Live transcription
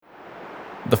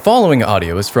The following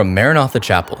audio is from Maranatha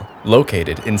Chapel,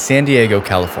 located in San Diego,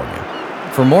 California.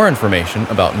 For more information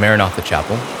about Maranatha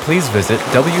Chapel, please visit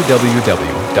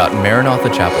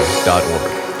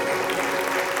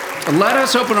www.maranathachapel.org. Let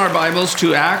us open our Bibles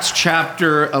to Acts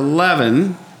chapter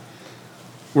 11.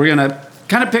 We're going to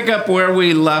kind of pick up where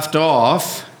we left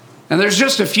off. And there's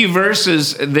just a few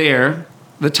verses there.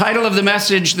 The title of the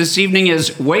message this evening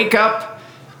is Wake Up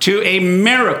to a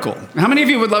Miracle. How many of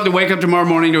you would love to wake up tomorrow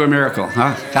morning to a miracle?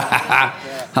 Huh?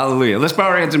 Hallelujah. Let's bow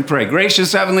our heads and pray.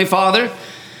 Gracious Heavenly Father,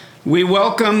 we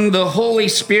welcome the Holy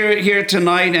Spirit here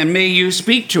tonight, and may you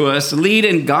speak to us, lead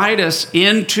and guide us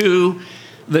into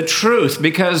the truth,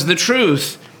 because the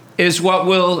truth is what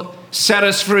will set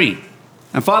us free.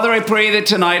 And Father, I pray that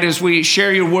tonight as we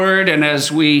share your word and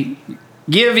as we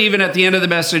give, even at the end of the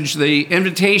message, the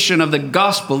invitation of the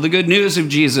gospel, the good news of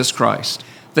Jesus Christ,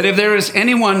 that if there is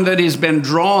anyone that has been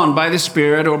drawn by the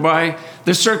Spirit or by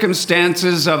the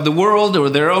circumstances of the world or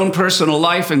their own personal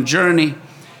life and journey,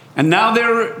 and now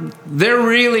they're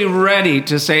really ready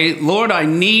to say, Lord, I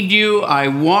need you, I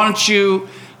want you,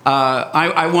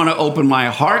 I want to open my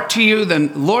heart to you,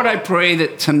 then Lord, I pray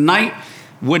that tonight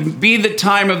would be the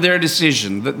time of their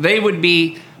decision, that they would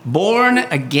be born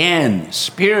again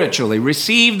spiritually,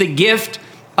 receive the gift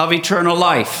of eternal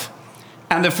life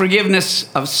and the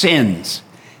forgiveness of sins,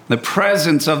 the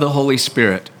presence of the Holy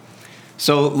Spirit.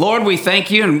 So, Lord, we thank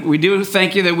you, and we do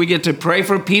thank you that we get to pray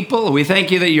for people. We thank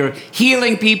you that you're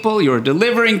healing people, you're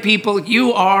delivering people.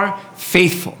 You are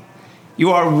faithful.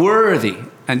 You are worthy,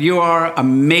 and you are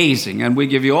amazing. And we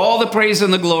give you all the praise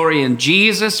and the glory in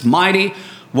Jesus' mighty,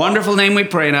 wonderful name we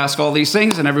pray and ask all these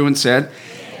things. And everyone said,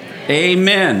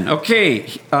 Amen. Okay,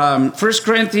 1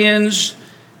 Corinthians,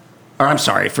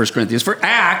 for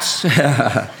Acts,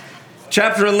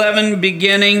 chapter 11,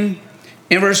 beginning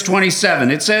in verse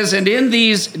 27. It says, and in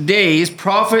these days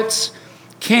prophets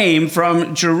came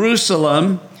from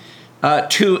Jerusalem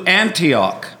to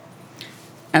Antioch.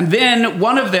 And then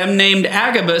one of them, named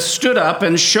Agabus, stood up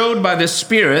and showed by the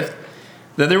Spirit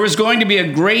that there was going to be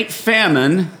a great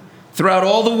famine throughout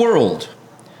all the world,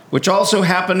 which also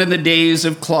happened in the days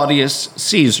of Claudius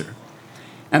Caesar.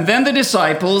 And then the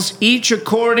disciples, each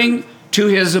according to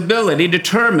his ability,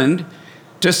 determined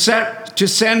to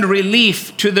send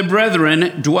relief to the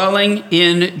brethren dwelling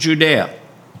in Judea.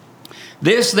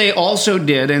 This they also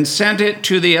did, and sent it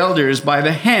to the elders by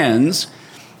the hands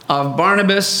of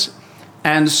Barnabas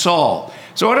and Saul.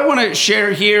 So what I want to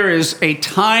share here is a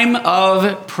time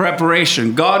of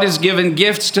preparation. God has given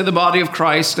gifts to the body of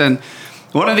Christ, and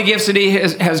one of the gifts that he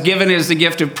has given is the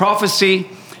gift of prophecy.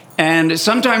 And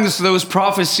sometimes those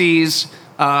prophecies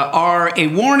are a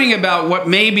warning about what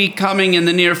may be coming in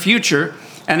the near future.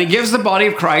 And it gives the body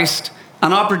of Christ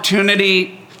an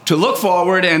opportunity to look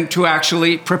forward and to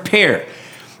actually prepare.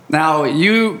 Now,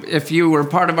 if you were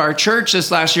part of our church this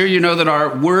last year, you know that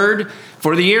our word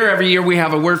for the year, every year we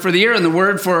have a word for the year, and the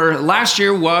word for last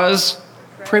year was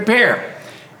prepare.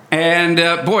 And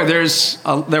boy, there was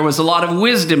a lot of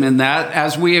wisdom in that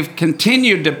as we have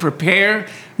continued to prepare.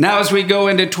 Now as we go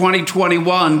into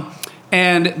 2021,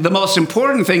 and the most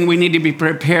important thing we need to be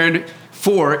prepared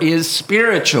for is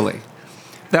spiritually.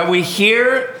 That we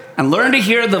hear and learn to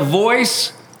hear the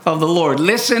voice of the Lord.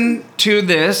 Listen to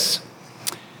this.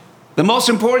 The most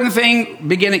important thing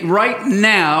beginning right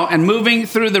now and moving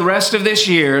through the rest of this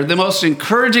year, the most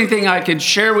encouraging thing I could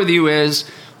share with you is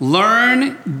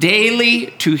learn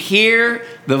daily to hear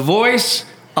the voice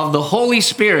of the Holy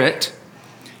Spirit,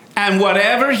 and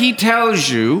whatever he tells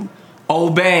you,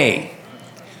 obey.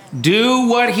 Do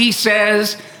what he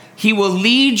says. He will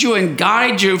lead you and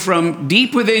guide you from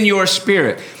deep within your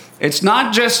spirit. It's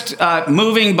not just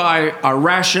moving by our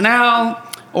rationale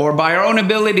or by our own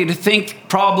ability to think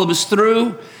problems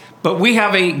through, but we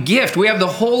have a gift. We have the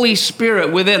Holy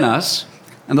Spirit within us,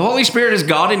 and the Holy Spirit is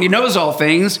God, and he knows all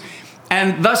things,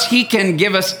 and thus he can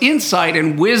give us insight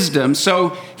and wisdom.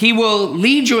 So he will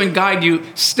lead you and guide you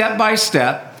step by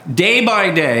step, day by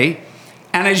day,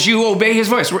 and as you obey his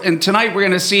voice. And tonight we're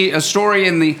going to see a story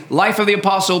in the life of the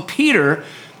Apostle Peter,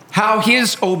 how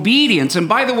his obedience, and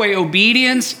by the way,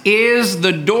 obedience is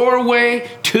the doorway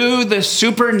to the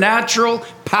supernatural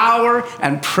power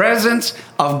and presence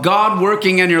of God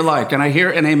working in your life. Can I hear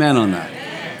an amen on that?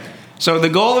 Amen. So the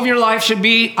goal of your life should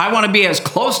be, I want to be as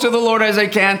close to the Lord as I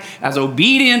can, as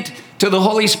obedient to the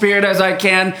Holy Spirit as I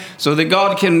can, so that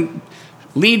God can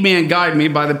lead me and guide me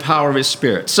by the power of his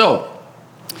Spirit. So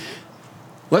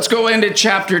let's go into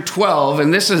chapter 12,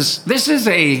 and this is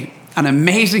an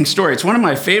amazing story. It's one of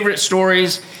my favorite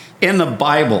stories in the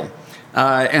Bible.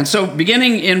 And so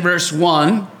beginning in verses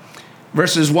 1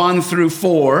 through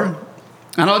 4,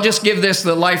 And I'll just give this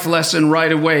the life lesson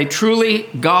right away. Truly,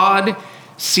 God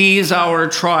sees our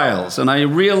trials. And I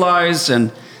realize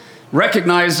and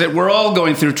recognize that we're all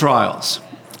going through trials.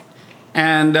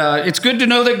 And it's good to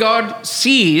know that God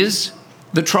sees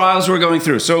the trials we're going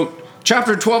through. So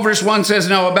chapter 12, verse 1 says,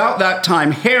 "Now about that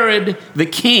time, Herod the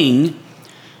king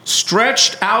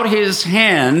stretched out his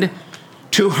hand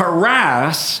to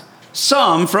harass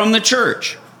some from the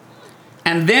church.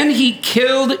 And then he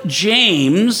killed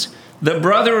James, the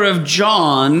brother of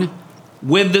John,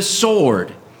 with the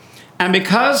sword. And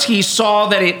because he saw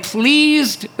that it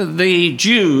pleased the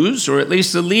Jews, or at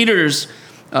least the leaders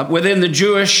within the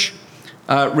Jewish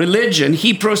religion,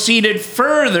 he proceeded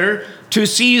further to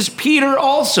seize Peter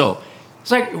also."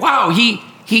 It's like, wow,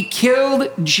 he killed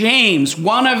James,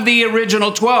 one of the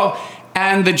original 12,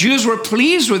 and the Jews were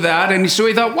pleased with that, and so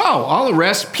he thought, wow, I'll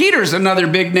arrest Peter's another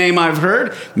big name I've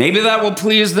heard. Maybe that will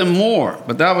please them more.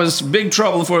 But that was big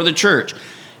trouble for the church.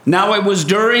 Now it was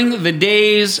during the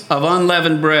days of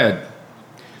unleavened bread.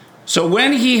 So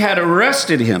when he had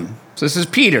arrested him, so this is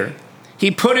Peter,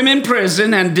 he put him in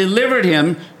prison and delivered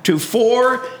him to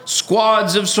 4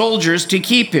 squads of soldiers to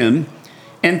keep him,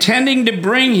 intending to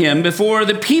bring him before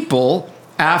the people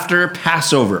after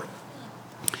Passover.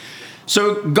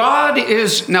 So God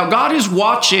is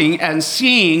watching and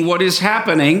seeing what is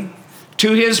happening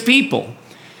to his people.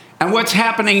 And what's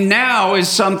happening now is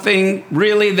something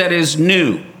really that is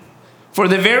new. For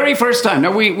the very first time,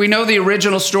 now we know the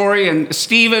original story, and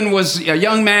Stephen was a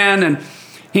young man, and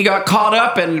he got caught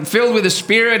up and filled with the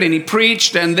Spirit, and he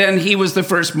preached, and then he was the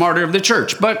first martyr of the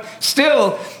church. But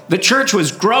still, the church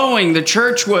was growing, the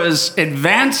church was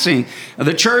advancing,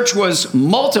 the church was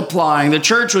multiplying, the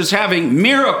church was having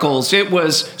miracles, it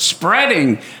was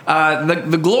spreading.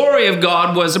 The glory of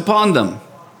God was upon them.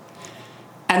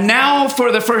 And now,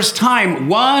 for the first time,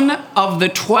 one of the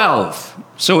 12,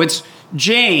 so it's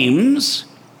James,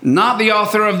 not the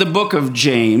author of the book of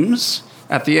James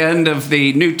at the end of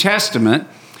the New Testament,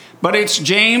 but it's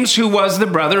James who was the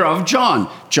brother of John.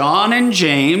 John and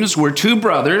James were 2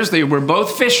 brothers. They were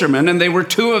both fishermen, and they were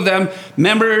 2 of them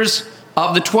members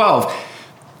of the 12.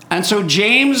 And so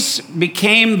James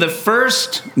became the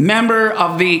first member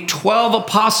of the 12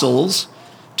 apostles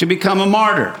to become a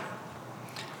martyr.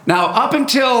 Now, up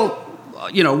until,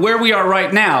 where we are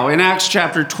right now in Acts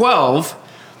chapter 12,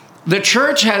 the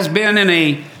church has been in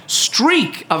a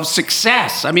streak of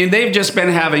success. I mean, they've just been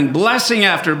having blessing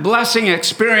after blessing,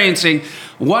 experiencing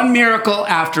one miracle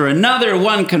after another,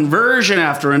 one conversion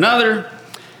after another.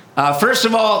 First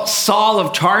of all, Saul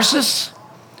of Tarsus,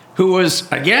 who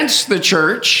was against the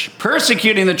church,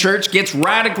 persecuting the church, gets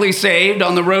radically saved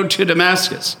on the road to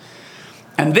Damascus.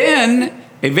 And then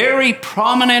a very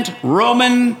prominent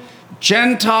Roman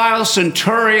Gentile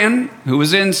centurion who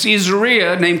was in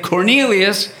Caesarea named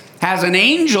Cornelius has an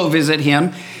angel visit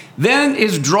him, then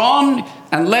is drawn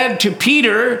and led to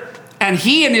Peter, and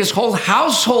he and his whole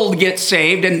household get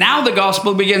saved, and now the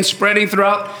gospel begins spreading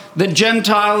throughout the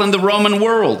Gentile and the Roman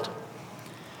world.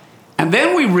 And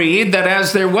then we read that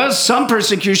as there was some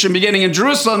persecution beginning in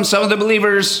Jerusalem, some of the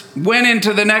believers went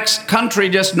into the next country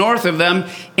just north of them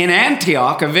in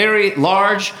Antioch, a very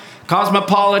large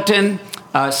cosmopolitan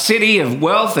city of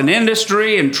wealth and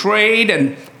industry and trade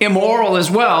and immoral as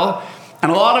well.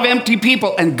 And a lot of empty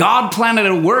people. And God planted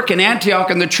a work in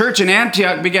Antioch, and the church in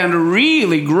Antioch began to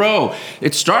really grow.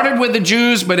 It started with the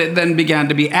Jews, but it then began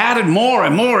to be added more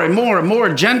and more and more and more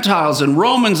Gentiles and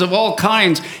Romans of all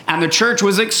kinds, and the church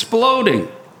was exploding.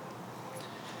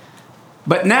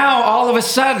 But now, all of a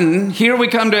sudden, here we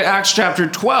come to Acts chapter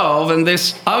 12, and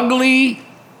this ugly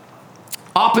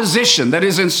opposition that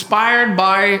is inspired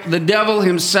by the devil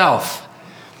himself.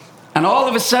 And all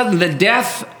of a sudden, the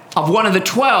death of one of the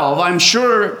 12, I'm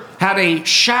sure, had a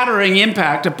shattering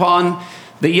impact upon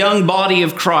the young body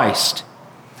of Christ.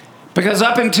 Because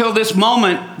up until this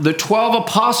moment, the 12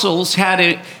 apostles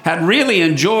had really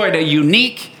enjoyed a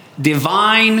unique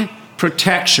divine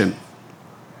protection.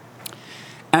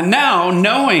 And now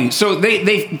knowing, so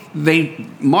they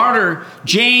martyr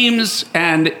James,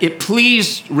 and it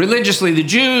pleased religiously the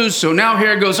Jews. So now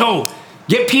here it goes,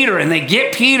 get Peter, and they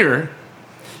get Peter.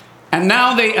 And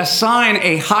now they assign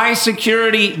a high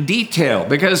security detail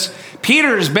because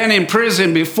Peter's been in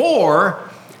prison before,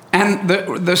 and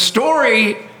the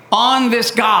story on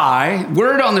this guy,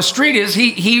 word on the street is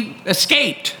he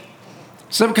escaped.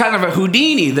 Some kind of a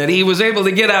Houdini that he was able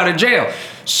to get out of jail.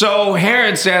 So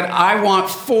Herod said, I want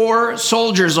 4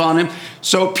 soldiers on him.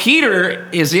 So Peter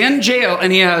is in jail,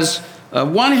 and he has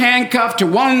one handcuff to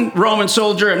one Roman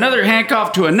soldier, another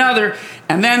handcuff to another,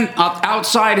 and then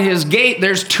outside his gate,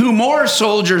 there's 2 more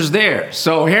soldiers there.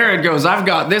 So Herod goes, I've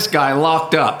got this guy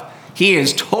locked up. He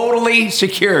is totally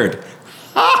secured.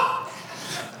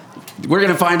 We're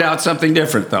going to find out something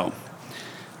different, though.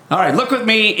 All right, look with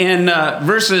me in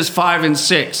verses 5 and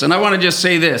 6. And I want to just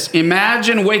say this.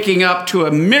 Imagine waking up to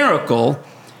a miracle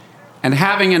and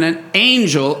having an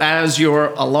angel as your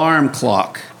alarm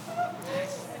clock.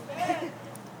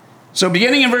 So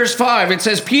beginning in verse 5, it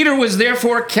says, Peter was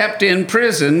therefore kept in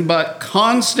prison, but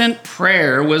constant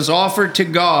prayer was offered to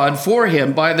God for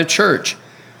him by the church.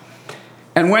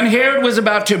 And when Herod was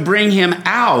about to bring him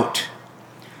out,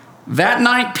 that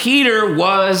night Peter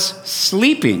was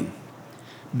sleeping,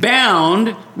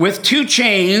 bound with 2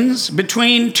 chains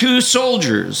between 2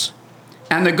 soldiers,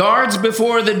 and the guards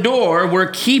before the door were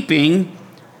keeping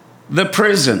the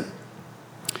prison.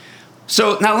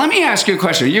 So now let me ask you a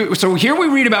question. So here we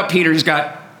read about Peter. He's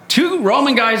got 2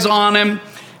 Roman guys on him.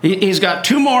 He's got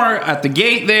 2 more at the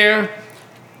gate there.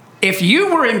 If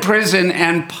you were in prison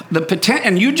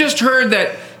and you just heard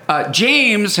that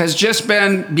James has just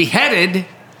been beheaded,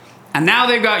 and now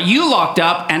they've got you locked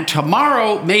up, and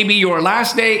tomorrow may be your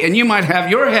last day, and you might have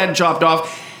your head chopped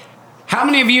off, how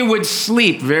many of you would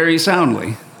sleep very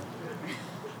soundly?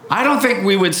 I don't think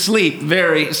we would sleep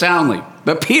very soundly,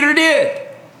 but Peter did.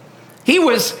 He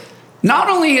was, not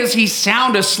only is he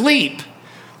sound asleep,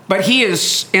 but he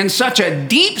is in such a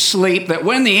deep sleep that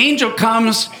when the angel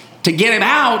comes to get him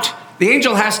out, the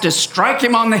angel has to strike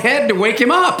him on the head to wake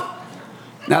him up.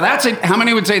 Now how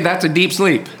many would say that's a deep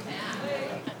sleep?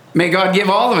 May God give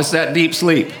all of us that deep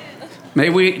sleep. May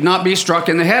we not be struck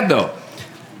in the head, though.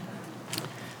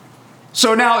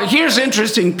 So now here's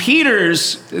interesting.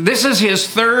 This is his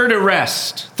 3rd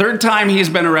arrest, 3rd time he's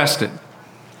been arrested.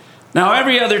 Now,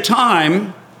 every other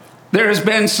time, there has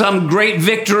been some great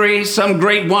victory, some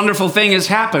great wonderful thing has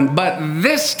happened. But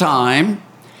this time,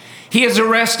 he is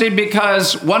arrested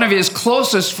because one of his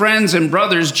closest friends and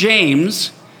brothers,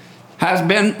 James, has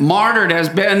been martyred, has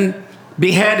been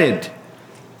beheaded.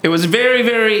 It was very,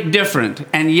 very different.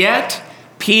 And yet,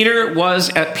 Peter was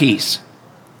at peace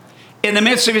in the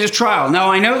midst of his trial. Now,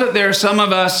 I know that there are some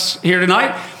of us here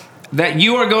tonight that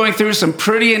you are going through some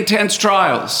pretty intense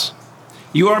trials.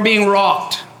 You are being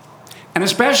rocked. And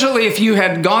especially if you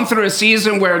had gone through a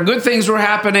season where good things were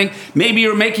happening, maybe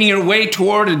you're making your way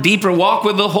toward a deeper walk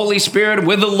with the Holy Spirit,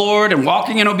 with the Lord, and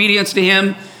walking in obedience to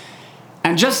Him.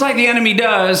 And just like the enemy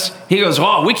does, he goes,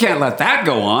 oh, we can't let that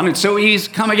go on. And so he's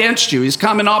come against you. He's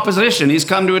come in opposition. He's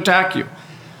come to attack you.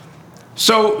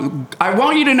 So I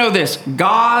want you to know this.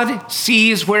 God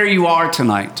sees where you are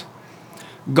tonight.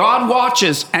 God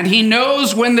watches, and He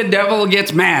knows when the devil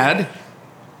gets mad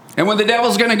and when the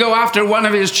devil's going to go after one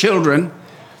of His children.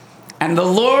 And the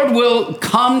Lord will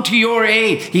come to your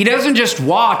aid. He doesn't just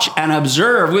watch and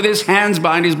observe with His hands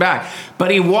behind His back,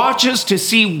 but He watches to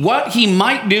see what He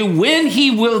might do, when He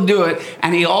will do it,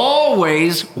 and He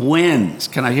always wins.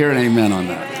 Can I hear an amen on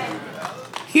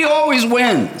that? He always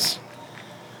wins.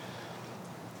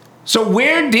 So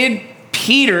where did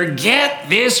Peter get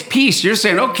this peace? You're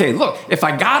saying, okay, look, if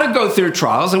I got to go through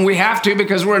trials, and we have to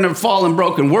because we're in a fallen,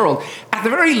 broken world, at the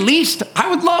very least, I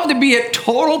would love to be at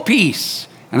total peace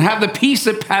and have the peace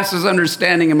that passes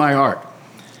understanding in my heart.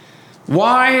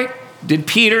 Why did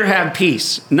Peter have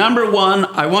peace? Number one,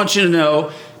 I want you to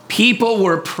know, people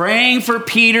were praying for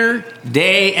Peter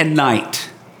day and night.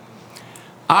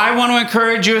 I want to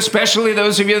encourage you, especially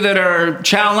those of you that are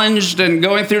challenged and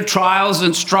going through trials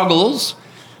and struggles,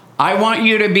 I want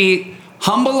you to be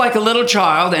humble like a little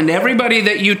child, and everybody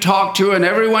that you talk to and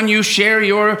everyone you share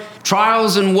your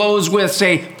trials and woes with,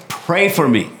 say, pray for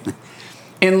me.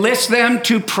 Enlist them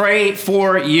to pray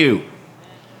for you.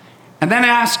 And then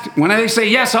ask, when they say,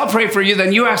 yes, I'll pray for you,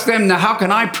 then you ask them, now how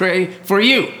can I pray for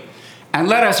you? And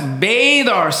let us bathe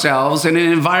ourselves in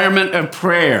an environment of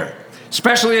prayer,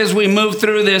 especially as we move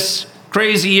through this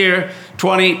crazy year,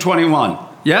 2021.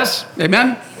 Yes?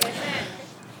 Amen?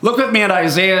 Look with me at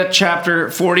Isaiah chapter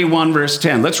 41, verse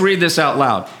 10. Let's read this out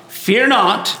loud. Fear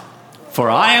not, for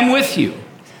I am with you.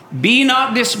 Be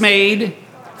not dismayed,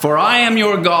 for I am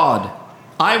your God.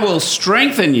 I will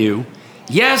strengthen you.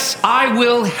 Yes, I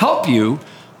will help you.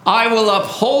 I will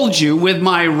uphold you with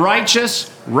my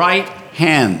righteous right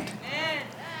hand.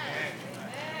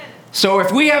 So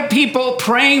if we have people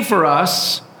praying for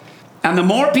us, and the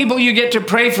more people you get to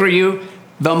pray for you,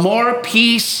 the more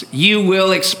peace you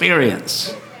will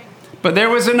experience. But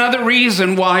there was another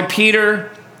reason why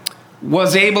Peter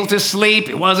was able to sleep.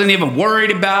 He wasn't even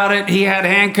worried about it. He had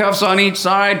handcuffs on each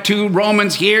side, 2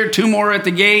 Romans here, 2 more at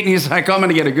the gate. And he's like, I'm going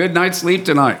to get a good night's sleep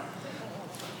tonight.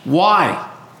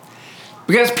 Why?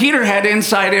 Because Peter had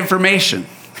inside information.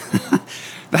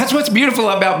 That's what's beautiful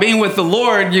about being with the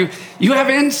Lord. You have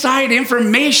inside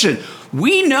information.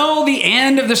 We know the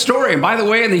end of the story. And by the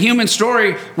way, in the human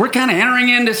story, we're kind of entering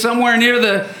into somewhere near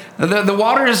the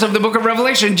waters of the book of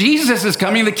Revelation. Jesus is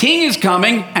coming, the king is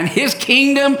coming, and his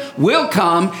kingdom will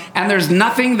come, and there's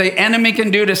nothing the enemy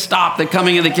can do to stop the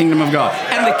coming of the kingdom of God.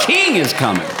 And the king is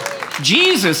coming.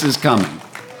 Jesus is coming.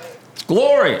 It's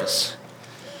glorious.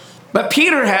 But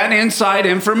Peter had inside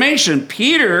information.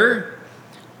 Peter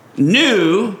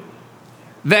knew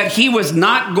that he was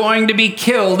not going to be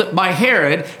killed by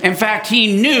Herod. In fact,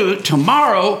 he knew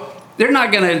tomorrow they're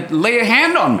not going to lay a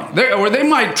hand on me. Or they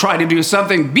might try to do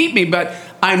something, beat me, but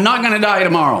I'm not going to die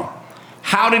tomorrow.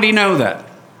 How did he know that?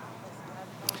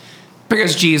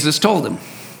 Because Jesus told him.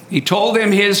 He told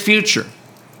him his future.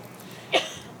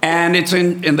 And it's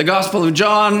in the Gospel of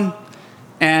John,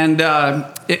 and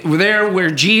there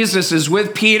where Jesus is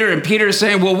with Peter, and Peter is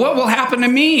saying, well, what will happen to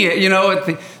me, at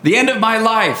the end of my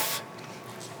life?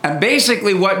 And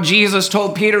basically what Jesus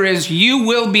told Peter is, you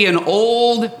will be an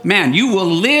old man. You will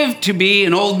live to be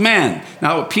an old man.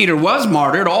 Now, Peter was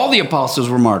martyred. All the apostles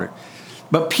were martyred.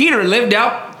 But Peter lived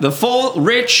out the full,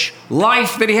 rich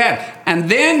life that he had. And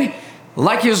then,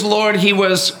 like his Lord, he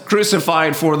was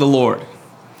crucified for the Lord.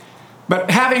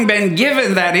 But having been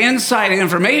given that inside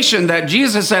information that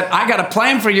Jesus said, I got a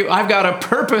plan for you, I've got a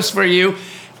purpose for you,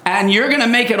 and you're going to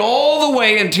make it all the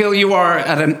way until you are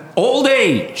at an old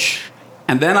age,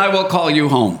 and then I will call you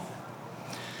home.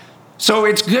 So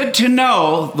it's good to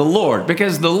know the Lord,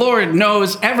 because the Lord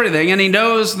knows everything, and he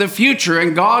knows the future,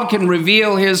 and God can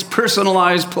reveal his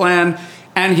personalized plan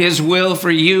and his will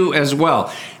for you as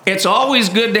well. It's always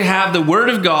good to have the Word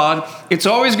of God. It's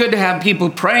always good to have people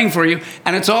praying for you.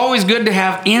 And it's always good to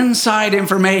have inside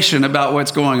information about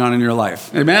what's going on in your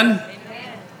life. Amen?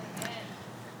 Amen.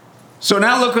 So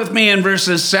now look with me in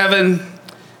verses 7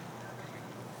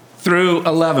 through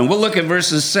 11. We'll look at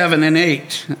verses 7 and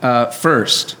 8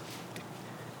 first.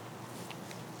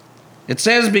 It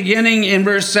says, beginning in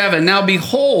verse 7, now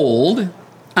behold,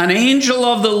 an angel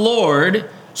of the Lord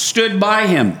stood by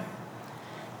him,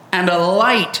 and a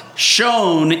light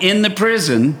shone in the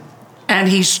prison, and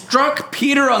he struck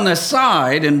Peter on the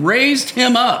side and raised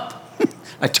him up.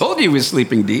 I told you he was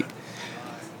sleeping deep.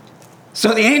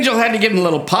 So the angel had to give him a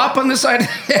little pop on the side of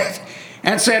the head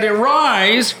and said,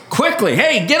 arise quickly.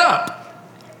 Hey, get up.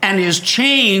 And his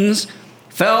chains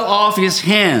fell off his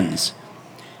hands.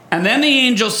 And then the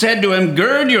angel said to him,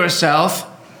 gird yourself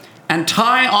and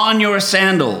tie on your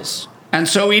sandals. And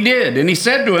so he did. And he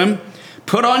said to him,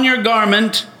 put on your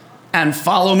garment and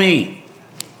follow me.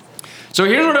 So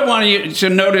here's what I want you to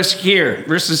notice here,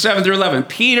 verses 7 through 11.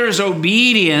 Peter's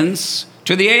obedience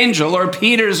to the angel, or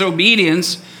Peter's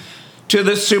obedience to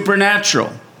the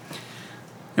supernatural.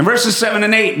 In verses 7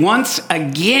 and 8, once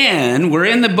again, we're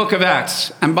in the book of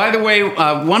Acts. And by the way,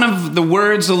 one of the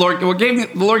words the Lord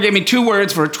gave me two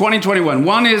words for 2021.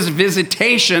 One is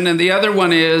visitation, and the other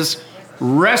one is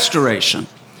restoration.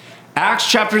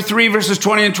 Acts chapter 3, verses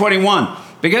 20 and 21.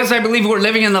 Because I believe we're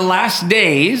living in the last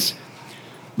days,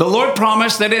 the Lord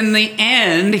promised that in the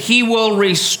end, he will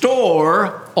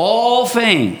restore all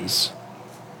things.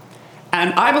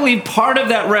 And I believe part of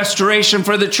that restoration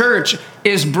for the church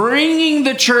is bringing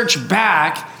the church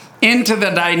back into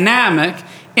the dynamic,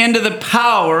 into the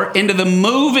power, into the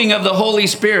moving of the Holy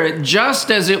Spirit, just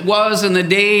as it was in the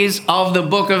days of the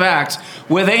book of Acts,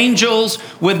 with angels,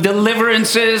 with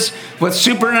deliverances, with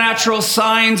supernatural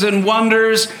signs and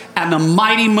wonders, and the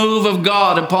mighty move of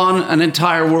God upon an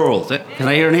entire world. Can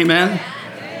I hear an amen?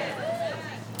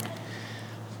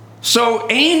 So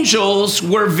angels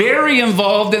were very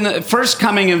involved in the first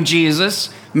coming of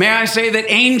Jesus. May I say that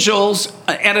angels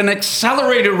at an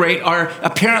accelerated rate are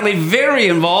apparently very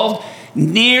involved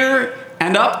near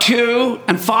and up to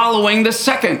and following the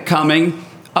second coming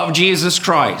of Jesus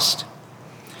Christ.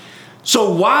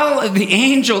 So while the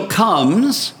angel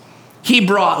comes, he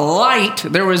brought light.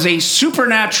 There was a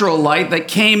supernatural light that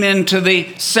came into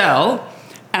the cell,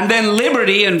 and then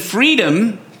liberty and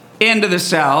freedom into the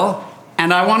cell.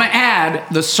 And I want to add,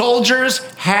 the soldiers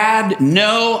had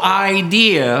no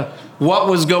idea what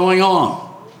was going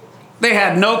on. They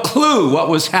had no clue what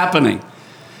was happening.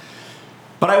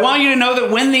 But I want you to know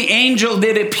that when the angel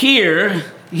did appear,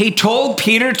 he told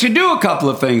Peter to do a couple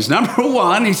of things. Number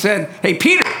one, he said, hey,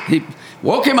 Peter, he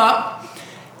woke him up.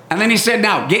 And then he said,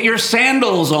 now get your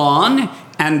sandals on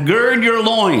and gird your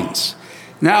loins.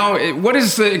 Now, what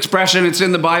is the expression? It's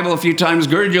in the Bible a few times,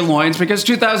 gird your loins, because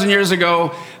 2,000 years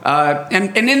ago,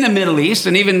 and in the Middle East,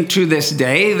 and even to this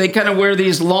day, they kind of wear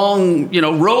these long,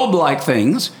 robe-like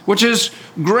things, which is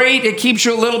great. It keeps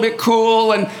you a little bit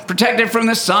cool and protected from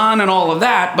the sun and all of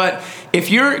that. But if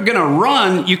you're going to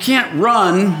run, you can't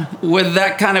run with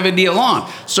that kind of a deal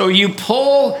on. So you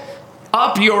pull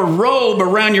up your robe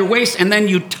around your waist, and then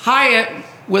you tie it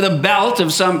with a belt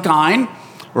of some kind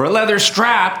or a leather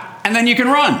strap, and then you can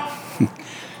run.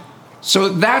 So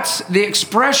that's the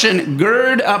expression,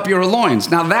 gird up your loins.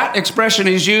 Now that expression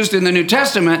is used in the New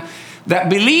Testament that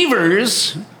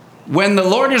believers, when the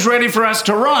Lord is ready for us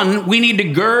to run, we need to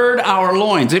gird our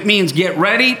loins. It means get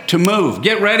ready to move,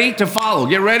 get ready to follow,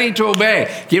 get ready to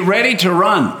obey, get ready to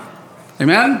run.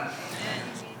 Amen?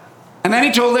 And then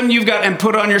he told them, and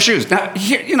put on your shoes. Now,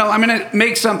 here, I'm going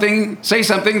to say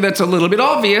something that's a little bit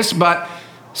obvious, but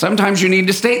sometimes you need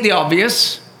to state the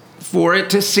obvious for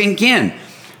it to sink in.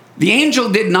 The angel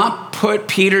did not put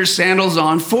Peter's sandals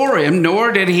on for him,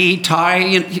 nor did he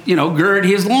gird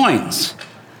his loins.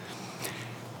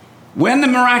 When the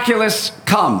miraculous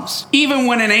comes, even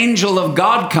when an angel of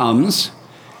God comes,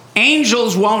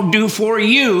 angels won't do for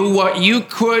you what you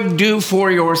could do for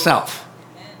yourself.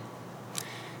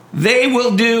 They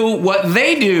will do what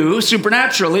they do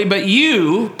supernaturally, but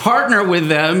you partner with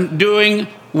them doing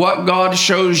what God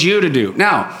shows you to do.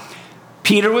 Now,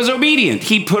 Peter was obedient.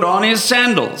 He put on his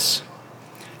sandals,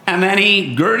 and then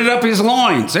he girded up his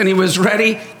loins, and he was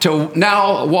ready to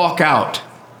now walk out.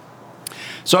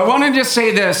 So I want to just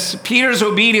say this. Peter's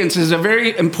obedience is a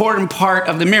very important part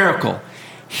of the miracle.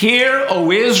 Hear,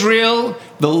 O Israel,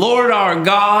 the Lord our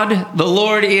God, the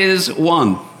Lord is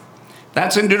one.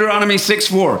 That's in Deuteronomy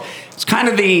 6:4. It's kind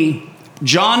of the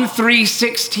John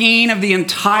 3:16 of the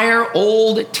entire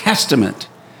Old Testament.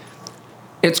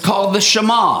 It's called the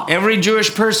Shema. Every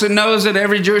Jewish person knows it.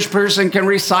 Every Jewish person can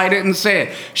recite it and say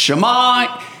it.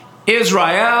 Shema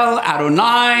Israel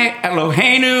Adonai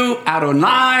Eloheinu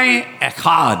Adonai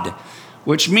Echad,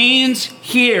 which means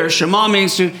hear. Shema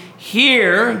means to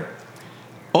hear.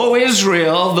 O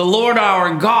Israel, the Lord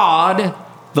our God,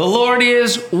 the Lord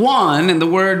is one. And the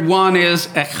word one is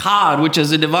Echad, which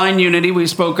is a divine unity we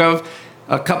spoke of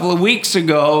a couple of weeks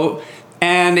ago.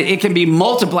 And it can be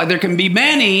multiplied. There can be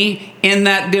many in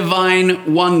that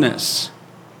divine oneness.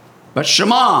 But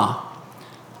Shema,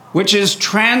 which is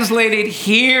translated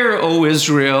here, O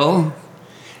Israel,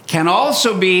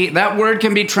 that word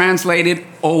can be translated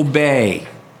obey.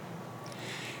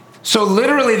 So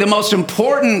literally the most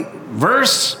important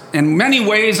verse in many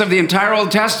ways of the entire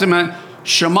Old Testament,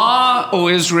 Shema, O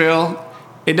Israel,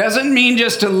 it doesn't mean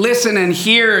just to listen and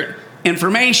hear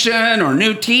information or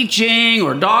new teaching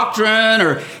or doctrine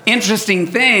or interesting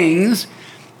things.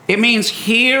 It means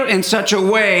hear in such a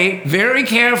way, very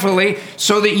carefully,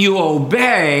 so that you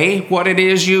obey what it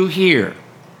is you hear.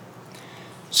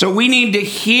 So we need to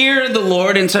hear the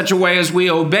Lord in such a way as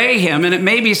we obey him. And it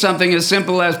may be something as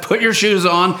simple as put your shoes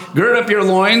on, gird up your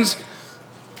loins.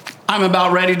 I'm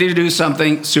about ready to do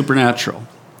something supernatural.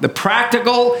 The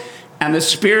practical and the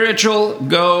spiritual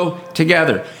go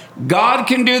together. God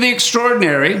can do the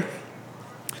extraordinary,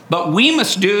 but we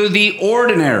must do the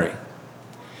ordinary.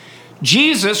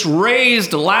 Jesus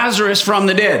raised Lazarus from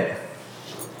the dead,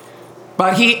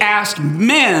 but he asked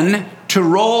men to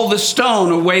roll the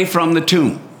stone away from the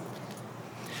tomb.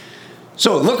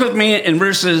 So look with me in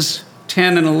verses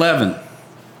 10 and 11.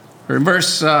 Or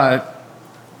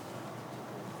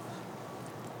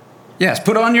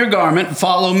put on your garment and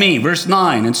follow me. Verse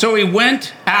 9. And so he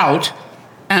went out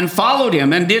and followed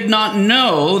him and did not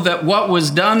know that what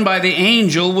was done by the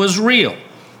angel was real,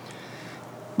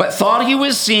 but thought he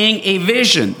was seeing a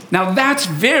vision. Now that's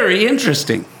very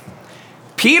interesting.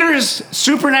 Peter's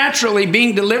supernaturally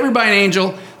being delivered by an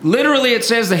angel. Literally it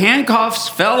says the handcuffs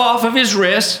fell off of his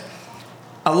wrists.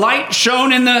 A light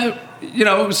shone in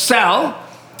the cell.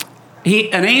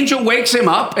 An angel wakes him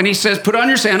up and he says, put on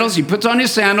your sandals. He puts on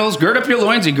his sandals, gird up your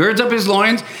loins. He girds up his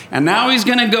loins, and now he's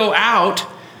going to go out.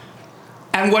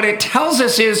 And what it tells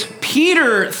us is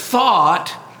Peter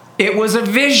thought it was a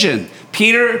vision.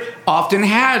 Peter often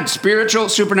had spiritual,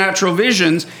 supernatural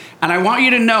visions. And I want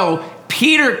you to know,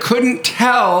 Peter couldn't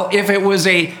tell if it was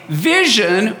a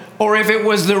vision or if it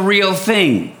was the real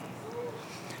thing.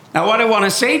 Now, what I want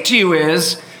to say to you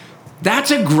is,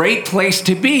 that's a great place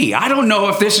to be. I don't know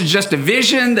if this is just a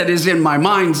vision that is in my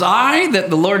mind's eye that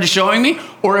the Lord is showing me,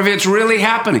 or if it's really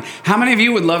happening. How many of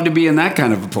you would love to be in that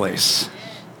kind of a place?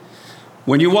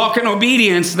 When you walk in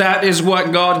obedience, that is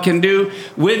what God can do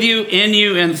with you, in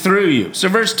you, and through you. So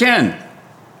verse 10.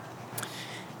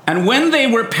 And when they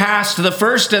were past the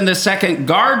first and the second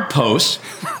guard posts,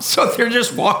 so they're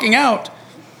just walking out,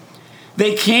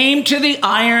 they came to the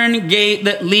iron gate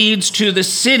that leads to the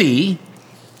city.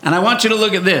 And I want you to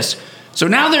look at this. So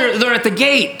now they're at the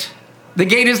gate. The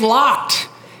gate is locked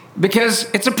because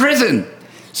it's a prison.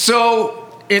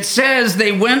 So it says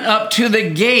they went up to the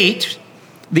gate,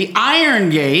 the iron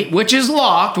gate, which is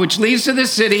locked, which leads to the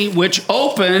city, which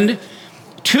opened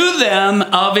to them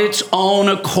of its own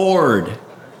accord.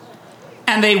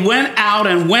 And they went out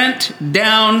and went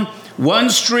down one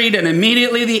street, and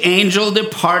immediately the angel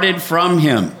departed from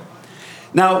him.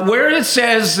 Now, where it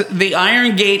says the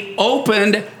iron gate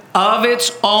opened of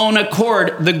its own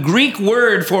accord, the Greek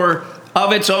word for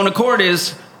of its own accord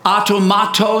is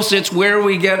automatos. It's where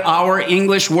we get our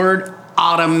English word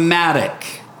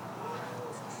automatic.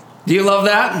 Do you love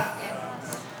that?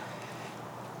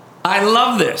 I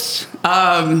love this.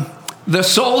 The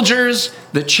soldiers,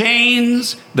 the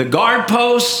chains, the guard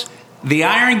posts, the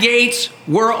iron gates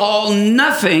were all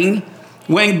nothing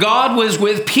when God was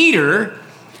with Peter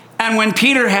and when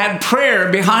Peter had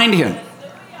prayer behind him.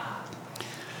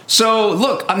 So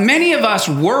look, many of us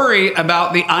worry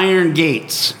about the iron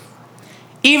gates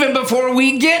even before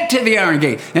we get to the iron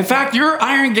gate. In fact, your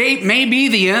iron gate may be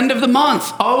the end of the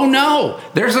month. Oh no,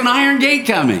 there's an iron gate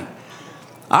coming.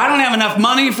 I don't have enough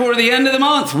money for the end of the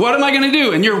month. What am I going to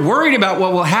do? And you're worried about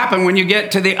what will happen when you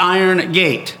get to the iron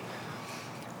gate.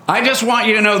 I just want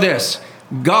you to know this.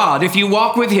 God, if you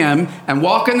walk with him and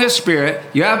walk in the Spirit,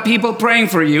 you have people praying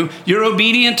for you, you're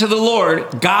obedient to the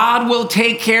Lord, God will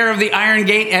take care of the iron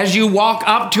gate. As you walk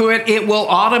up to it, it will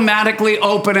automatically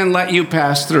open and let you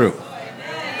pass through.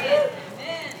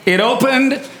 It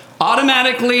opened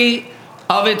automatically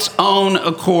of its own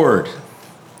accord.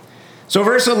 So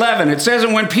verse 11, it says,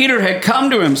 and when Peter had come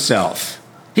to himself,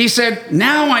 he said,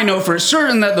 now I know for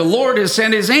certain that the Lord has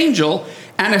sent his angel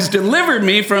and has delivered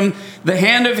me from the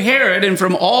hand of Herod and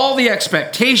from all the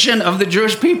expectation of the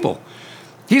Jewish people.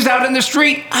 He's out in the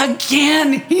street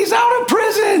again. He's out of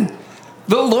prison.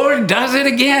 The Lord does it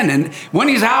again. And when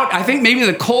he's out, I think maybe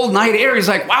the cold night air, he's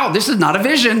like, wow, this is not a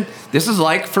vision. This is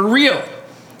like for real.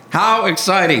 How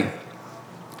exciting.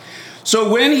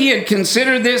 So when he had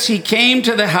considered this, he came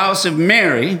to the house of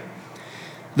Mary,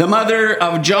 the mother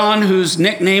of John, whose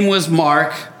nickname was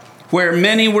Mark, where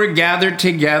many were gathered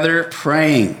together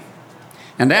praying.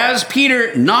 And as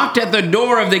Peter knocked at the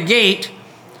door of the gate,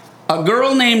 a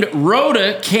girl named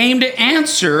Rhoda came to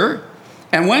answer.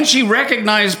 And when she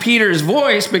recognized Peter's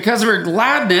voice, because of her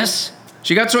gladness,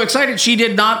 she got so excited, she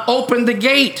did not open the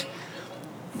gate.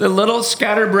 The little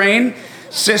scatterbrained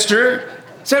sister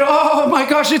said, oh my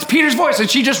gosh, it's Peter's voice. And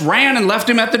she just ran and left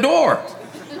him at the door.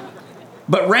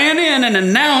 But ran in and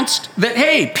announced that,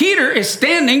 hey, Peter is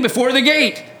standing before the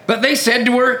gate. But they said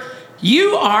to her,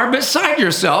 you are beside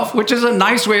yourself, which is a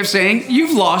nice way of saying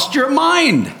you've lost your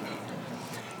mind.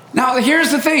 Now,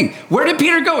 here's the thing. Where did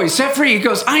Peter go? He's set free. He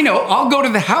goes, I know, I'll go to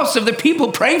the house of the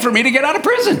people praying for me to get out of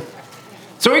prison.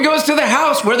 So he goes to the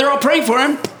house where they're all praying for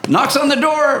him, knocks on the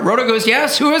door. Rhoda goes,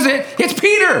 yes, who is it? It's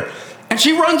Peter. And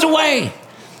she runs away.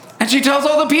 And she tells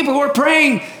all the people who are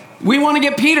praying, we want to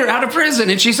get Peter out of prison.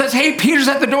 And she says, hey, Peter's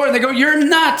at the door. And they go, you're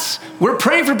nuts. We're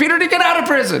praying for Peter to get out of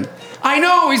prison. I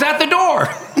know, he's at the door.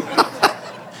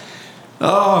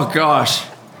 Oh, gosh.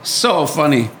 So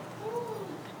funny.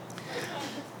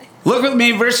 Look with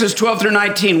me, verses 12 through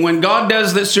 19. When God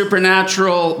does the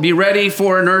supernatural, be ready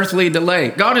for an earthly delay.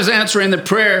 God is answering the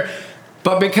prayer,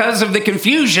 but because of the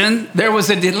confusion, there was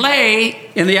a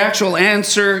delay in the actual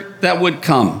answer that would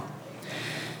come.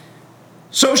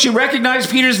 So she recognized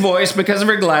Peter's voice because of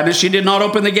her gladness. She did not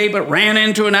open the gate, but ran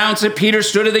in to announce that Peter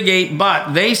stood at the gate.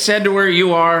 But they said to her,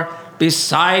 you are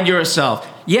beside yourself.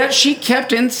 Yet she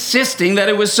kept insisting that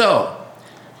it was so.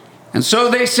 And so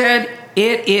they said,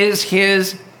 it is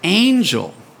his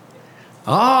angel.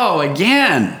 Oh,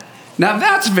 again. Now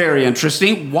that's very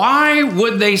interesting. Why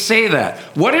would they say that?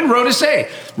 What did Rhoda say?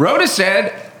 Rhoda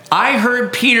said, I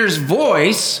heard Peter's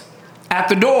voice at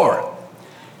the door.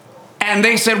 And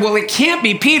they said, well, it can't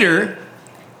be Peter.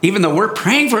 Even though we're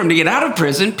praying for him to get out of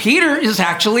prison, Peter is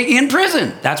actually in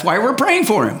prison. That's why we're praying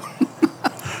for him.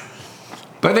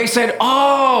 But they said,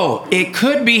 oh, it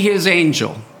could be his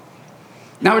angel.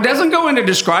 Now, it doesn't go into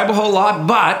describe a whole lot,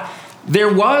 but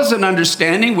there was an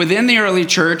understanding within the early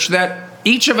church that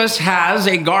each of us has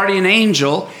a guardian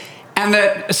angel, and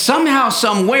that somehow,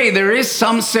 some way, there is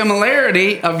some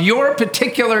similarity of your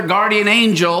particular guardian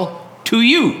angel to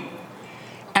you,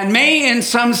 and may in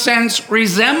some sense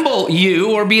resemble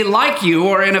you or be like you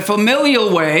or in a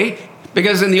familial way,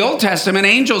 because in the Old Testament,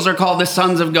 angels are called the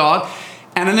sons of God.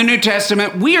 And in the New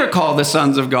Testament, we are called the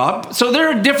sons of God. So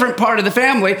they're a different part of the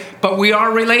family, but we are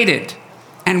related.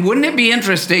 And wouldn't it be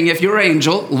interesting if your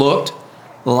angel looked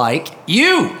like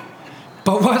you,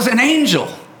 but was an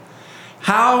angel?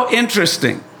 How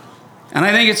interesting. And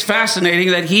I think it's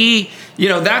fascinating that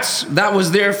that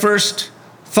was their first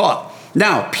thought.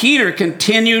 Now, Peter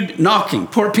continued knocking.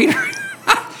 Poor Peter.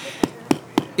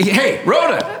 Hey,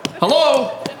 Rhoda,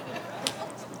 hello?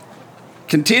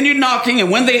 continued knocking, and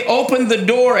when they opened the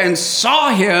door and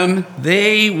saw him,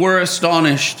 they were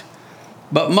astonished.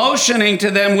 But motioning to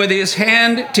them with his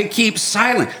hand to keep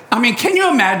silent. I mean, can you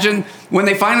imagine when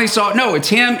they finally saw, no, it's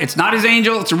him, it's not his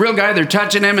angel, it's a real guy, they're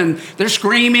touching him, and they're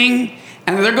screaming,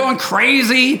 and they're going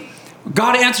crazy.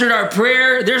 God answered our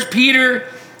prayer. There's Peter,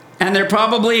 and they're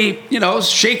probably,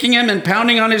 shaking him and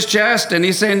pounding on his chest, and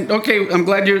he's saying, okay, I'm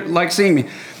glad you like seeing me.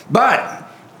 But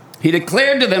he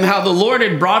declared to them how the Lord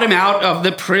had brought him out of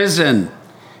the prison.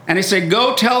 And he said,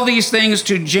 go tell these things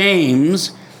to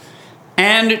James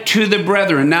and to the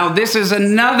brethren. Now, this is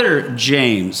another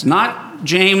James, not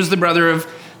James, the brother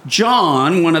of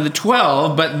John, one of the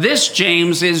 12, but this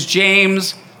James is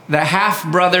James, the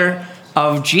half-brother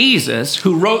of Jesus,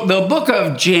 who wrote the book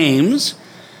of James,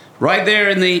 right there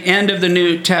in the end of the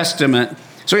New Testament.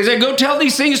 So he said, go tell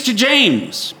these things to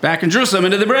James, back in Jerusalem,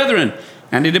 and to the brethren.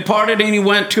 And he departed and he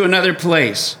went to another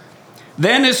place.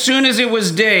 Then as soon as it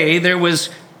was day, there was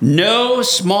no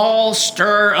small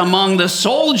stir among the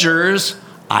soldiers.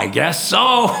 I guess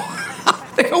so.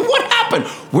 They go, what happened?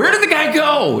 Where did the guy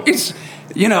go?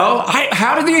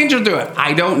 How did the angel do it?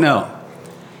 I don't know.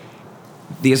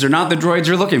 These are not the droids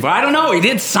you're looking for. I don't know. He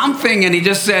did something and he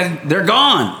just said, they're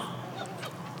gone.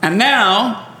 And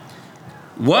now,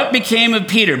 what became of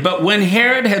Peter? But when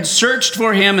Herod had searched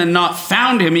for him and not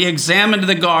found him, he examined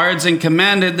the guards and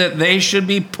commanded that they should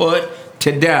be put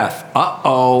to death.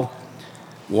 Uh-oh.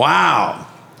 Wow.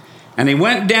 And he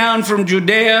went down from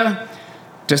Judea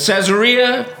to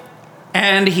Caesarea,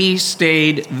 and he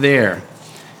stayed there.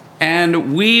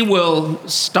 And we will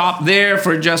stop there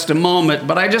for just a moment,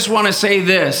 but I just want to say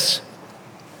this.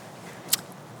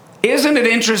 Isn't it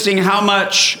interesting how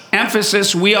much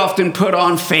emphasis we often put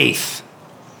on faith?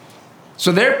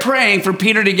 So they're praying for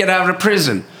Peter to get out of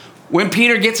prison. When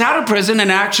Peter gets out of prison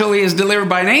and actually is delivered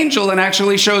by an angel and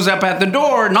actually shows up at the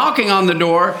door, knocking on the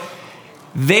door,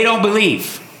 they don't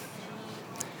believe.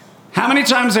 How many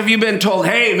times have you been told,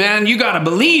 hey, man, you got to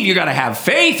believe, you got to have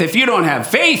faith. If you don't have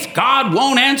faith, God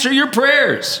won't answer your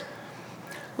prayers.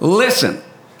 Listen,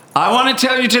 I want to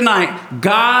tell you tonight,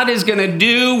 God is going to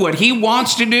do what he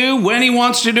wants to do, when he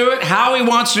wants to do it, how he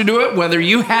wants to do it, whether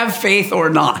you have faith or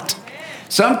not.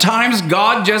 Sometimes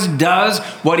God just does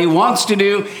what he wants to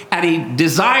do and he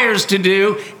desires to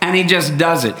do, and he just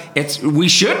does it. We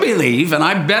should believe, and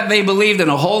I bet they believed in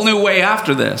a whole new way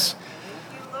after this.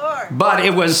 But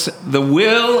it was the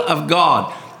will of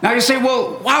God. Now you say,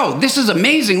 well, wow, this is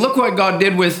amazing. Look what God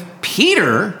did with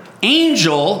Peter,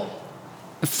 angel,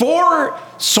 4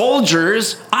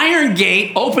 soldiers, iron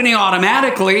gate opening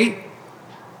automatically.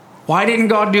 Why didn't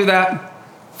God do that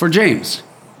for James?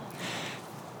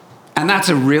 And that's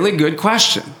a really good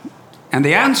question. And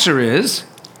the answer is,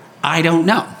 I don't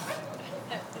know.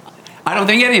 I don't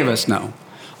think any of us know.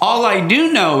 All I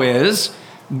do know is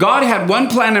God had one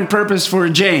plan and purpose for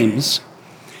James,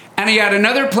 and he had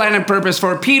another plan and purpose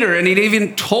for Peter, and he'd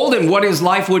even told him what his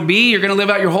life would be. You're going to live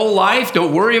out your whole life.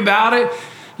 Don't worry about it.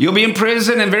 You'll be in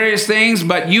prison and various things,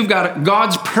 but you've got it.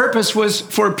 God's purpose was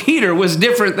for Peter was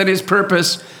different than his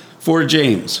purpose for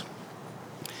James.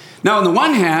 Now, on the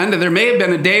one hand, there may have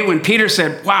been a day when Peter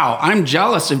said, wow, I'm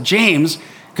jealous of James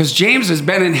because James has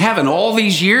been in heaven all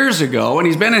these years ago, and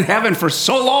he's been in heaven for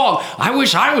so long. I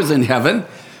wish I was in heaven,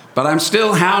 but I'm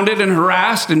still hounded and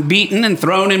harassed and beaten and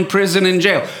thrown in prison and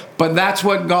jail. But that's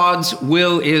what God's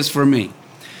will is for me.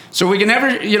 So we can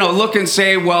never, look and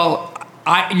say, well,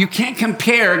 you can't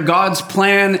compare God's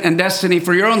plan and destiny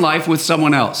for your own life with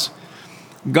someone else.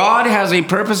 God has a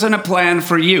purpose and a plan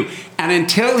for you. And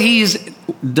until he's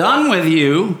done with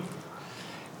you,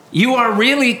 you are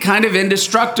really kind of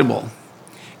indestructible.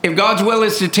 If God's will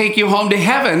is to take you home to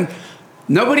heaven,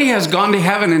 nobody has gone to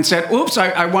heaven and said, oops,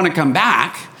 I want to come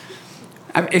back.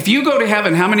 If you go to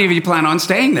heaven, how many of you plan on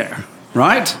staying there,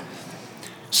 right?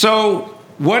 So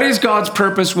what is God's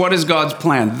purpose? What is God's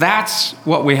plan? That's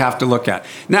what we have to look at.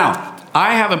 Now,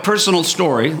 I have a personal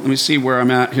story. Let me see where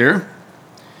I'm at here.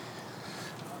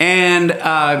 And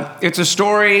it's a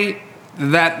story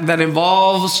that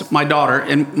involves my daughter.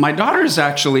 And my daughter is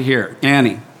actually here,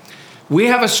 Annie. We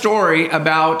have a story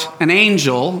about an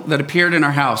angel that appeared in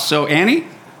our house. So, Annie,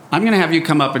 I'm going to have you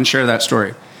come up and share that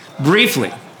story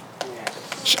briefly.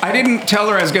 I didn't tell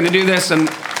her I was going to do this, and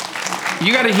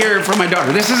you got to hear it from my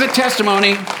daughter. This is a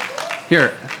testimony.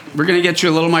 Here, we're going to get you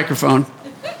a little microphone.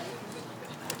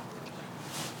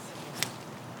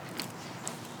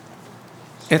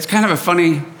 It's kind of a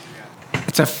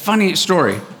funny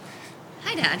story.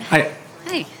 Hi, Dad. Hi.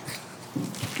 Hi.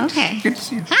 Okay. Good to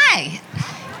see you. Hi.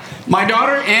 My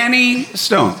daughter, Annie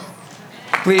Stone.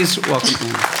 Please welcome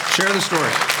Annie. Share the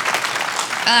story.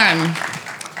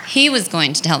 He was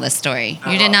going to tell this story.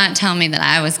 You did not tell me that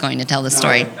I was going to tell the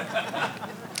story.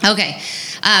 Okay.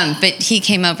 But he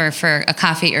came over for a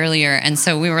coffee earlier, and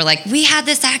so we were like, we had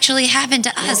this actually happen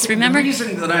to us, remember? The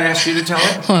reason that I asked you to tell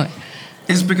it What?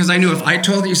 is because I knew if I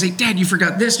told you, say, Dad, you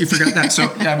forgot this, you forgot that. So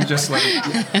yeah, I'm just like...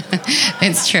 Yeah.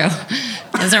 It's true.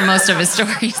 Those are most of his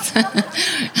stories.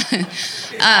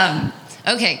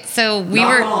 Okay, so we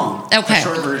were... Long. Okay. A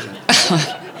short version.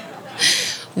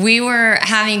 We were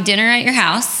having dinner at your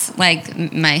house,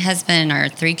 like my husband, our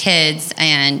 3 kids,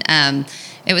 and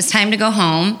it was time to go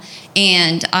home.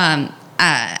 And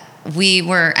we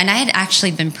were, and I had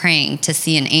actually been praying to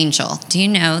see an angel. Do you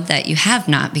know that you have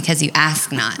not because you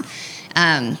ask not?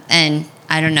 And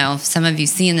I don't know if some of you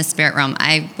see in the spirit realm,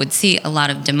 I would see a lot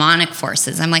of demonic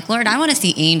forces. I'm like, Lord, I want to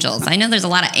see angels. I know there's a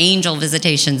lot of angel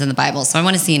visitations in the Bible, so I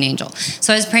want to see an angel.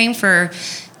 So I was praying for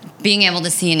being able to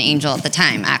see an angel at the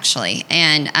time, actually.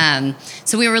 And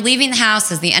so we were leaving the house.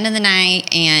 It was the end of the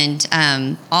night, and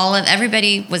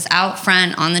everybody was out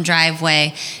front on the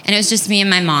driveway, and it was just me and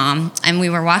my mom. And we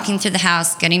were walking through the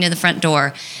house, getting to the front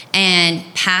door, and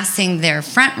passing their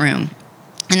front room.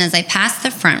 And as I passed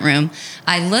the front room,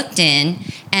 I looked in,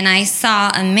 and I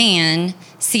saw a man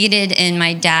seated in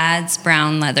my dad's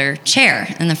brown leather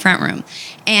chair in the front room.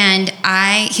 And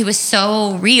he was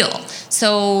so real,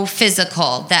 so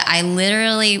physical, that I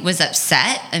literally was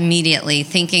upset immediately,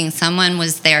 thinking someone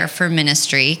was there for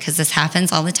ministry, because this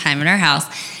happens all the time in our house.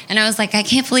 And I was like, I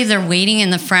can't believe they're waiting in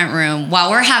the front room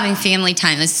while we're having family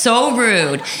time. It's so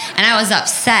rude. And I was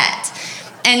upset.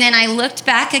 And then I looked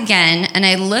back again, and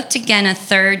I looked again a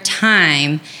third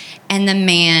time, and the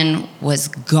man was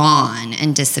gone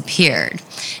and disappeared.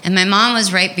 And my mom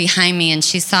was right behind me, and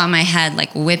she saw my head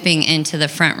like whipping into the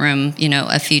front room,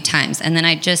 a few times. And then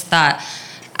I just thought,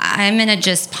 I'm going to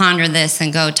just ponder this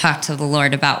and go talk to the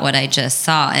Lord about what I just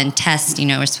saw and test,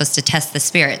 we're supposed to test the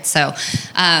spirit. So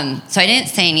I didn't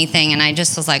say anything, and I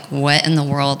just was like, what in the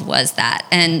world was that?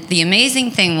 And the amazing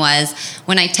thing was,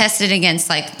 when I tested against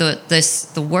like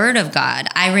the word of God,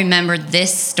 I remembered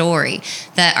this story,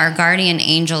 that our guardian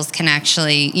angels can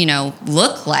actually,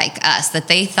 look like us, that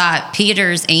they thought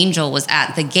Peter's angel was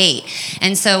at the gate.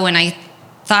 And so when I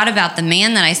thought about the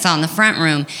man that I saw in the front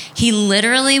room, he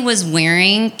literally was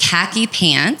wearing khaki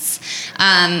pants,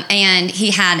 and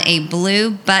he had a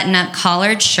blue button-up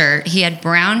collared shirt. He had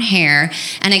brown hair,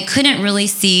 and I couldn't really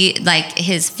see like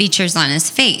his features on his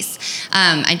face.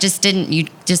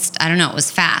 I don't know, it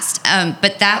was fast.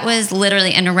 But that was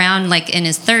literally, and around like in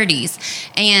his 30s.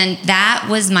 And that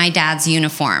was my dad's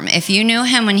uniform. If you knew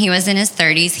him when he was in his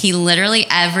 30s, he literally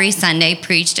every Sunday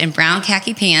preached in brown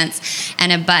khaki pants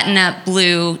and a button-up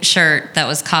blue shirt that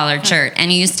was collared shirt.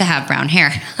 And he used to have brown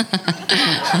hair.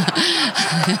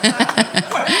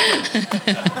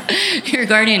 Your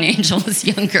guardian angel was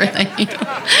younger than you.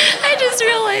 I just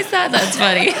realized that. That's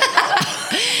funny.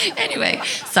 Anyway,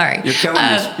 sorry. You're killing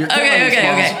us.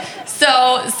 Okay.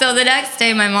 So the next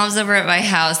day, my mom's over at my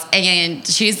house, and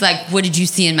she's like, what did you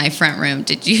see in my front room?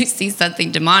 Did you see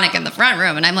something demonic in the front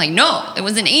room? And I'm like, no, it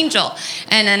was an angel.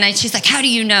 And then she's like, how do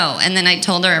you know? And then I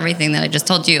told her everything that I just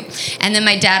told you. And then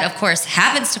my dad, of course,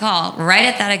 happens to call right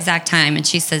at that exact time. And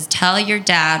she says, tell your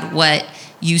dad what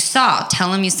you saw.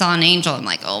 Tell him you saw an angel. I'm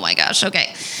like, oh my gosh,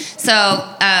 okay. So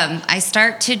I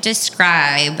start to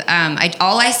describe,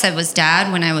 all I said was,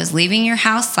 Dad, when I was leaving your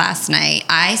house last night,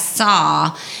 I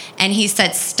saw, and he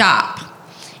said, stop.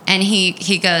 And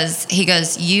he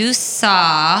goes, you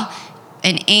saw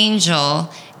an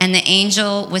angel, and the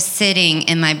angel was sitting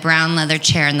in my brown leather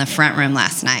chair in the front room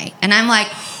last night. And I'm like,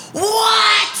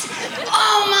 what?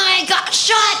 Oh my God,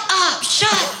 shut up.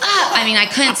 I mean, I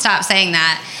couldn't stop saying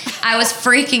that. I was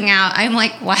freaking out. I'm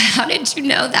like, wow, how did you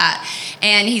know that?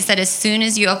 And he said, as soon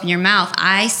as you open your mouth,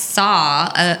 I saw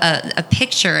a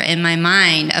picture in my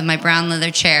mind of my brown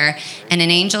leather chair and an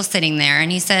angel sitting there.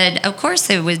 And he said, of course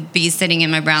it would be sitting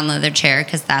in my brown leather chair,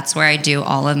 because that's where I do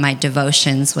all of my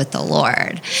devotions with the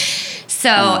Lord. So,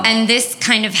 and this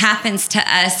kind of happens to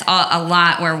us a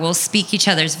lot, where we'll speak each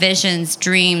other's visions,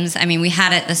 dreams. I mean, we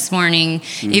had it this morning,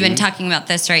 even talking about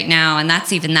this right now, and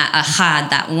that's even that ahad,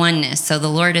 that oneness. So the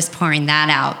Lord is pouring that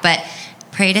out. But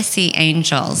pray to see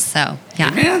angels. So, yeah.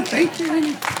 Amen. Thank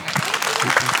you.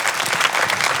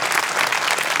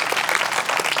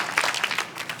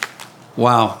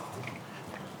 Wow.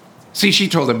 See, she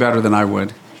told it better than I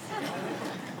would.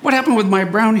 What happened with my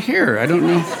brown hair? I don't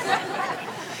know.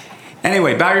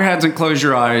 Anyway, bow your heads and close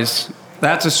your eyes.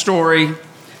 That's a story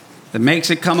that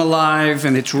makes it come alive,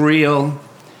 and it's real.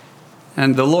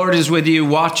 And the Lord is with you,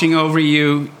 watching over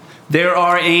you. There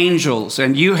are angels,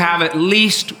 and you have at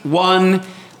least one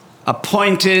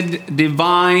appointed,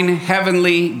 divine,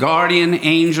 heavenly guardian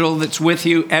angel that's with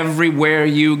you everywhere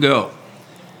you go.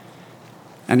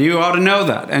 And you ought to know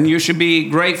that, and you should be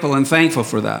grateful and thankful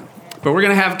for that. But we're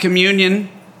going to have communion.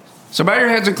 So bow your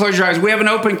heads and close your eyes. We have an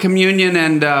open communion,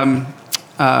 and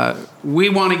we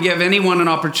want to give anyone an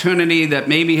opportunity that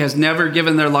maybe has never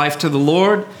given their life to the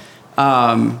Lord.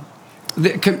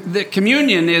 The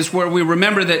communion is where we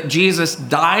remember that Jesus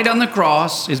died on the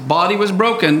cross. His body was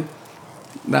broken.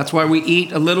 That's why we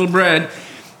eat a little bread.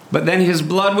 But then his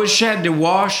blood was shed to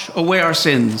wash away our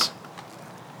sins.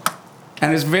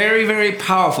 And it's very, very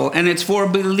powerful. And it's for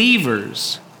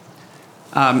believers.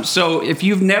 So if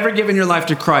you've never given your life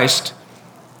to Christ,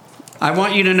 I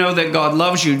want you to know that God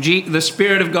loves you. The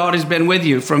Spirit of God has been with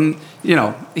you from,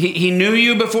 he knew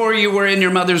you before you were in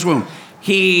your mother's womb.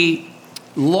 He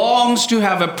longs to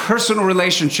have a personal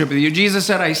relationship with you. Jesus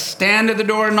said, I stand at the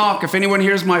door and knock. If anyone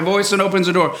hears my voice and opens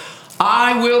the door,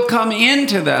 I will come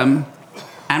into them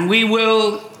and we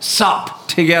will sup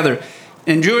together.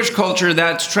 In Jewish culture,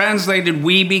 that's translated,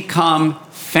 we become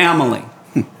family.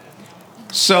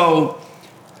 So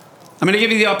I'm going to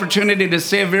give you the opportunity to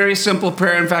say a very simple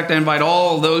prayer. In fact, I invite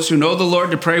all those who know the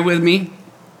Lord to pray with me.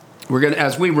 We're going to,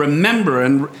 as we remember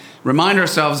and remind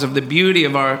ourselves of the beauty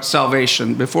of our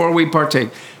salvation before we partake.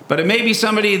 But it may be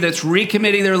somebody that's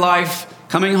recommitting their life,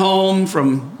 coming home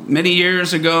from many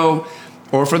years ago,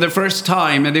 or for the first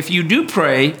time. And if you do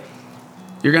pray,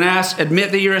 you're going to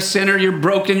admit that you're a sinner, you're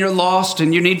broken, you're lost,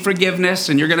 and you need forgiveness.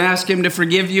 And you're going to ask him to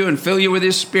forgive you and fill you with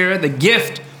his Spirit, the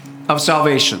gift of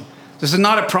salvation. This is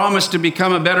not a promise to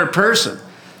become a better person.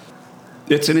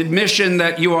 It's an admission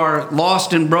that you are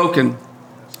lost and broken,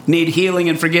 need healing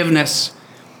and forgiveness.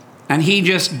 And he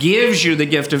just gives you the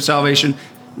gift of salvation,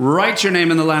 writes your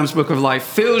name in the Lamb's Book of Life,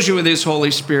 fills you with his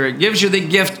Holy Spirit, gives you the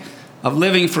gift of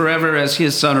living forever as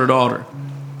his son or daughter.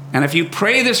 And if you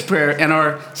pray this prayer and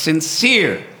are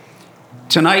sincere,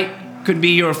 tonight could be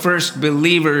your first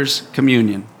believer's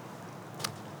communion.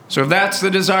 So if that's the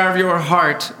desire of your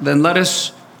heart, then let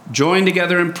us join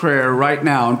together in prayer right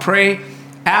now and pray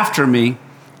after me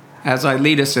as I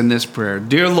lead us in this prayer.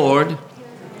 Dear Lord,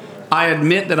 I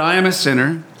admit that I am a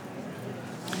sinner,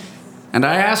 and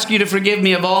I ask you to forgive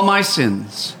me of all my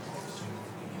sins.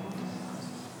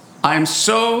 I am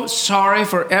so sorry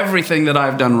for everything that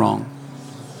I've done wrong.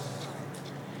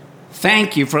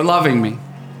 Thank you for loving me.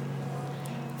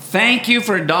 Thank you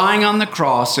for dying on the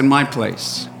cross in my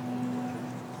place.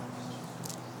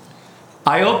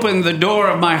 I open the door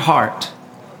of my heart,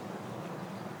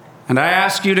 and I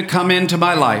ask you to come into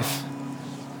my life,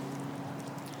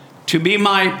 to be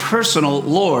my personal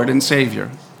Lord and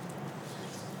Savior.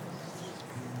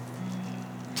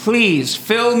 Please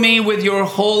fill me with your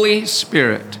Holy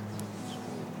Spirit.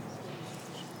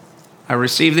 I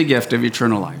receive the gift of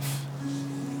eternal life.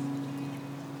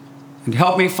 And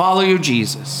help me follow you,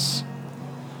 Jesus,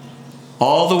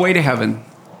 all the way to heaven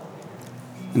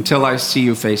until I see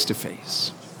you face to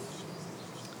face.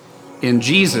 In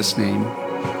Jesus' name,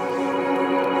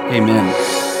 amen.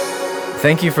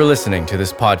 Thank you for listening to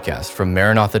this podcast from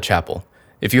Maranatha Chapel.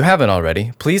 If you haven't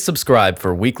already, please subscribe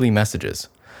for weekly messages.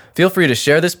 Feel free to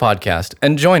share this podcast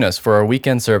and join us for our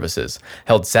weekend services,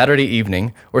 held Saturday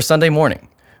evening or Sunday morning.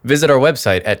 Visit our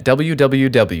website at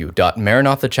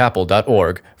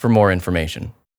www.maranathachapel.org for more information.